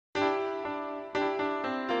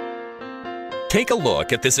Take a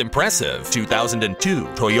look at this impressive 2002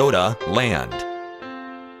 Toyota Land.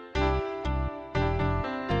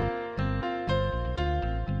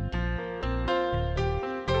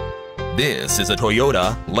 This is a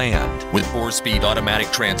Toyota Land with 4-speed automatic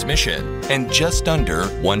transmission and just under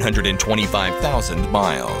 125,000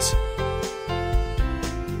 miles.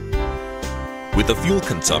 With a fuel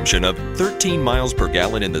consumption of 13 miles per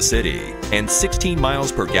gallon in the city and 16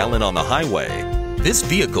 miles per gallon on the highway, this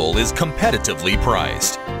vehicle is competitively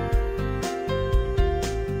priced.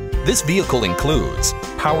 This vehicle includes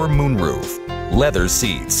power moonroof, leather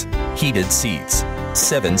seats, heated seats,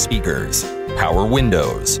 7 speakers, power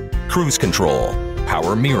windows, cruise control,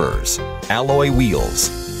 power mirrors, alloy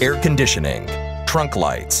wheels, air conditioning, trunk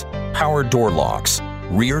lights, power door locks,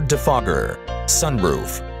 rear defogger,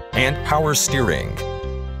 sunroof, and power steering.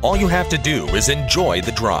 All you have to do is enjoy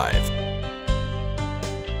the drive.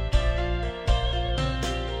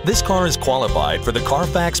 This car is qualified for the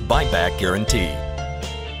Carfax buyback guarantee.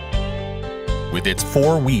 With its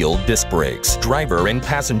 4-wheel disc brakes, driver and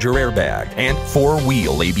passenger airbag, and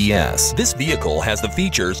 4-wheel ABS, this vehicle has the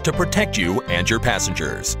features to protect you and your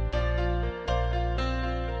passengers.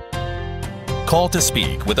 Call to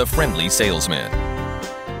speak with a friendly salesman.